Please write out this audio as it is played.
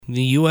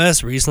the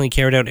U.S. recently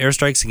carried out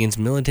airstrikes against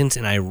militants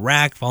in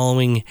Iraq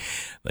following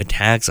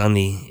attacks on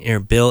the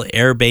Erbil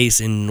air base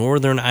in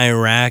northern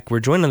Iraq. We're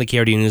joined on the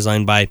KRDO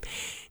Newsline by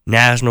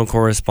national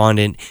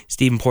correspondent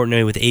Stephen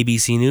Portnoy with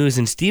ABC News.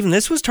 And Stephen,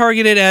 this was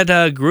targeted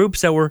at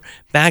groups that were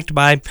backed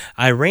by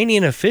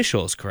Iranian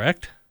officials,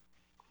 correct?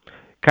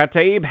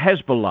 Kataib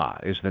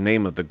Hezbollah is the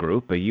name of the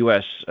group, a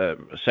U.S.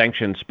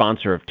 sanctioned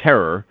sponsor of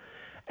terror.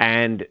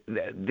 And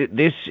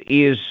this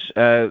is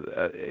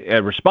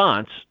a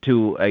response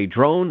to a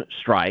drone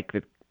strike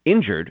that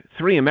injured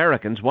 3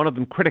 Americans, one of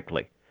them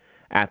critically,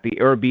 at the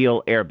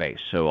Erbil air base.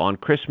 So on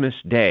Christmas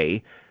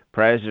Day,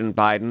 President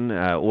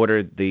Biden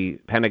ordered the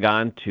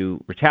Pentagon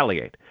to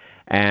retaliate.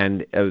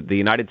 And the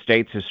United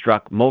States has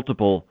struck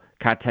multiple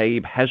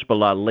Kataib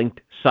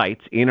Hezbollah-linked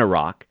sites in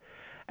Iraq.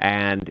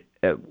 And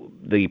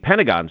the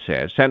Pentagon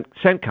says,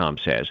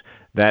 CENTCOM says,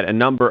 that a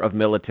number of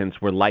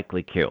militants were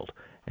likely killed.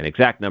 An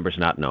exact number is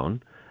not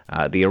known.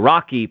 The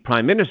Iraqi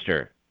prime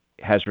minister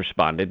has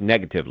responded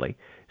negatively,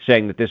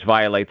 saying that this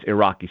violates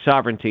Iraqi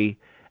sovereignty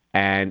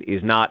and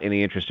is not in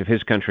the interest of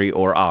his country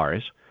or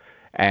ours.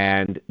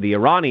 And the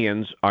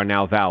Iranians are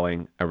now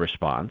vowing a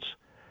response.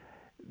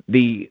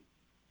 The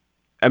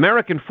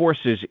American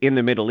forces in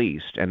the Middle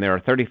East, and there are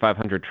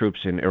 3,500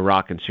 troops in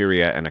Iraq and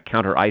Syria and a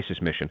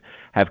counter-ISIS mission,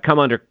 have come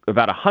under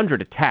about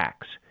 100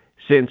 attacks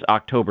since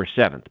October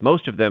 7th.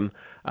 Most of them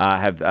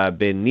have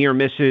been near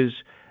misses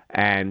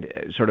and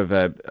sort of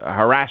a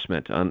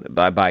harassment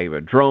by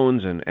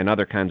drones and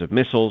other kinds of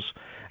missiles.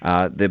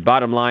 The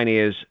bottom line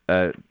is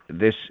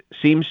this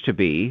seems to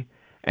be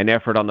an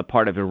effort on the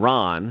part of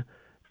Iran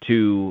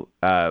to,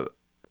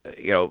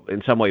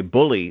 in some way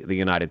bully the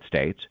United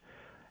States.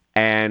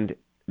 And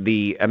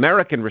the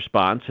American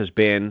response has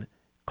been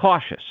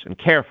cautious and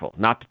careful,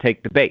 not to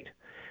take the bait,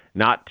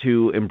 not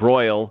to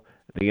embroil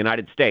the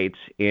United States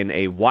in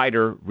a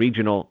wider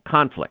regional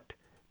conflict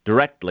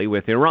directly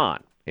with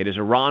Iran. It is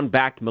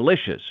Iran-backed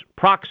militias,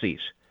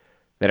 proxies,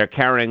 that are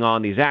carrying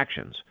on these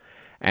actions.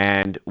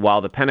 And while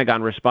the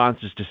Pentagon response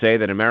is to say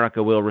that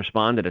America will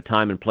respond at a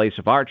time and place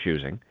of our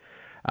choosing,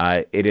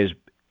 it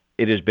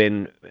has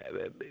been,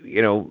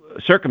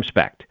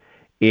 circumspect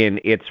in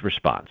its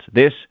response.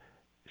 This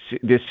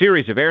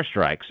series of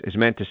airstrikes is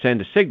meant to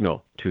send a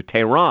signal to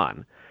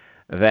Tehran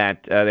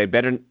that they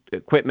better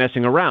quit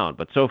messing around.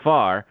 But so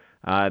far,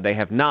 they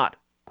have not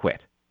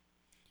quit.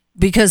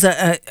 Because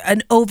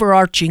an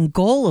overarching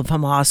goal of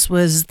Hamas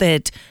was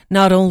that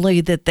not only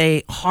that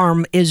they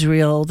harm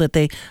Israel, that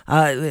they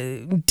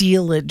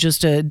deal it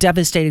just a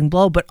devastating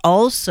blow, but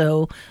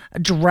also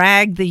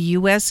drag the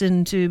U.S.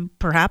 into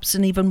perhaps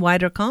an even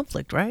wider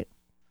conflict, right?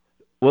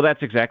 Well,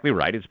 that's exactly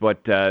right. It's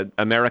what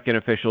American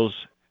officials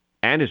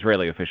and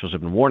Israeli officials have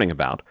been warning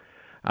about.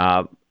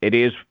 It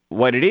is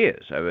what it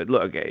is.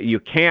 Look, you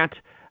can't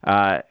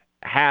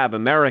have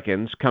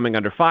Americans coming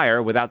under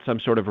fire without some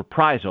sort of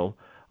reprisal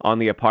on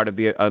the part of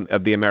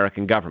the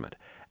American government.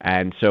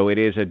 And so it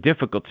is a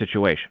difficult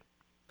situation.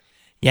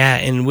 Yeah,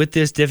 and with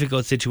this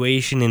difficult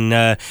situation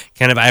and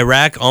kind of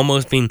Iraq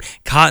almost being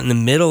caught in the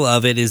middle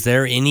of it, is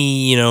there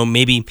any,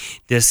 maybe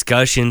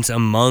discussions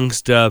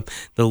amongst the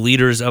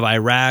leaders of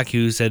Iraq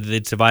who said that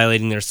it's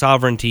violating their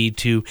sovereignty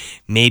to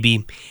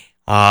maybe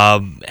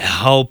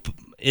help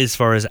as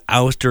far as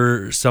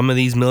ouster some of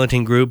these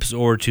militant groups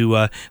or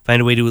to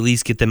find a way to at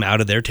least get them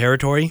out of their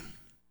territory?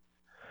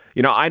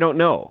 I don't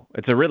know.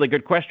 It's a really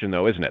good question,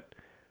 though, isn't it?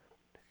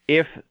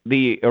 If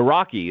the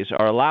Iraqis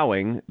are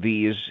allowing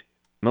these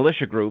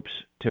militia groups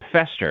to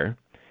fester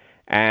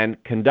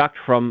and conduct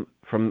from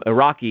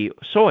Iraqi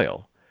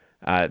soil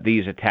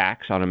these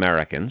attacks on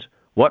Americans,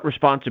 what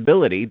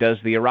responsibility does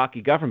the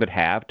Iraqi government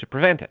have to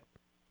prevent it?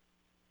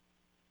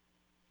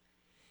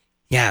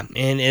 Yeah,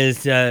 and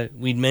as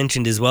we'd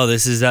mentioned as well,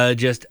 this is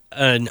just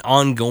an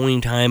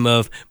ongoing time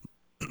of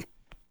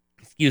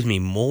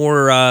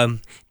more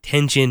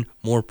tension,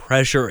 more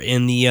pressure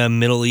in the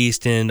Middle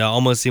East, and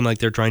almost seem like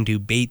they're trying to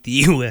bait the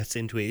U.S.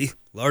 into a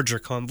larger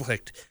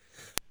conflict.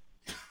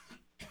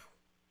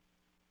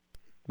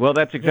 Well,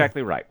 that's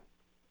exactly right.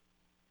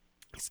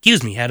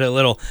 Excuse me, had a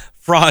little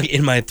frog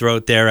in my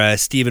throat there.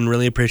 Stephen,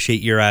 really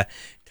appreciate your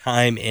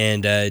time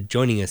and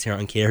joining us here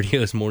on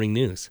KRDO's Morning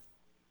News.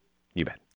 You bet.